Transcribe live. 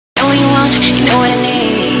You know what I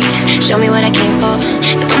need, show me what I came for.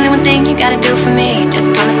 There's only one thing you gotta do for me.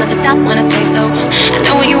 Just promise not to stop when I say so. I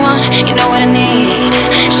know what you want, you know what I need.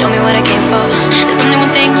 Show me what I came for. There's only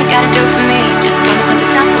one thing you gotta do for me. Just promise not to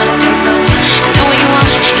stop when I say so. I know what you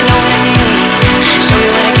want, you know what I need. Show me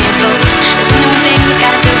what I came for. There's only one thing you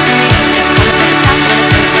gotta do for me. Just promise not to stop when I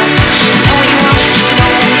say so. I know what you want, you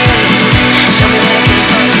know what I need. Show me what I came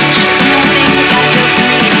for. There's only one thing you gotta do for me.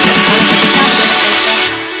 Just promise not to stop when I say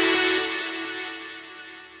so.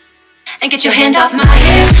 And get your hand off my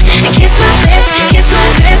hip and kiss my lips, kiss my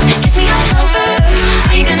lips, kiss me all over.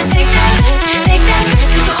 Are you gonna take that risk,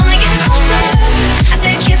 cause we're only getting older. I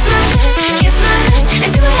said kiss my lips,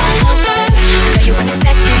 and do it all over. I know you weren't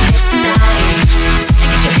expecting this tonight. And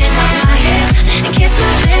get your hand off my hip and kiss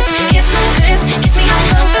my lips, kiss me all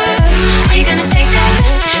over. Are you gonna take that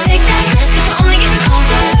risk, cause we're only getting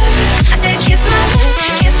older. I said kiss my lips,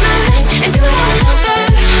 and do it all over.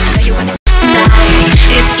 I know you weren't expecting this tonight.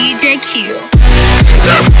 It's DJ Q.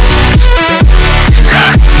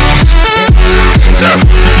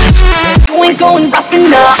 You ain't going rough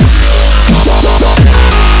enough.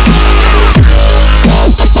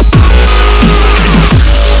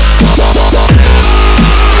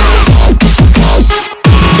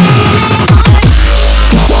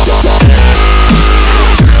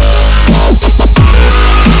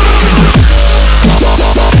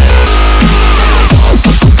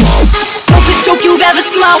 Dopest dope you've ever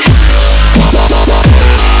smoked.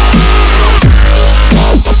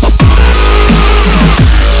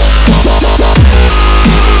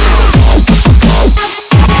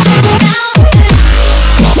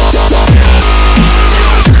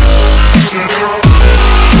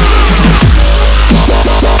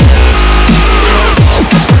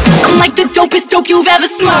 I'm like the dopest dope you've ever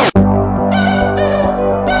smoked.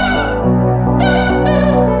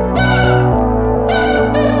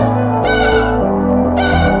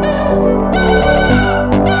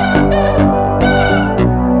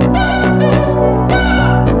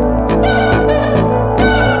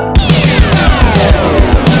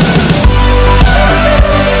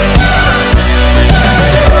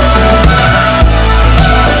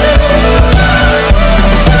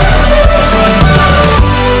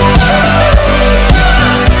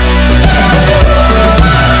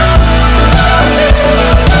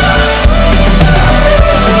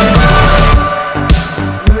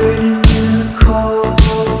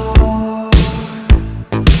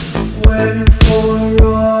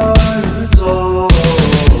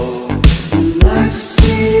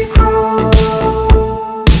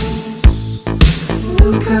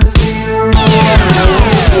 Cause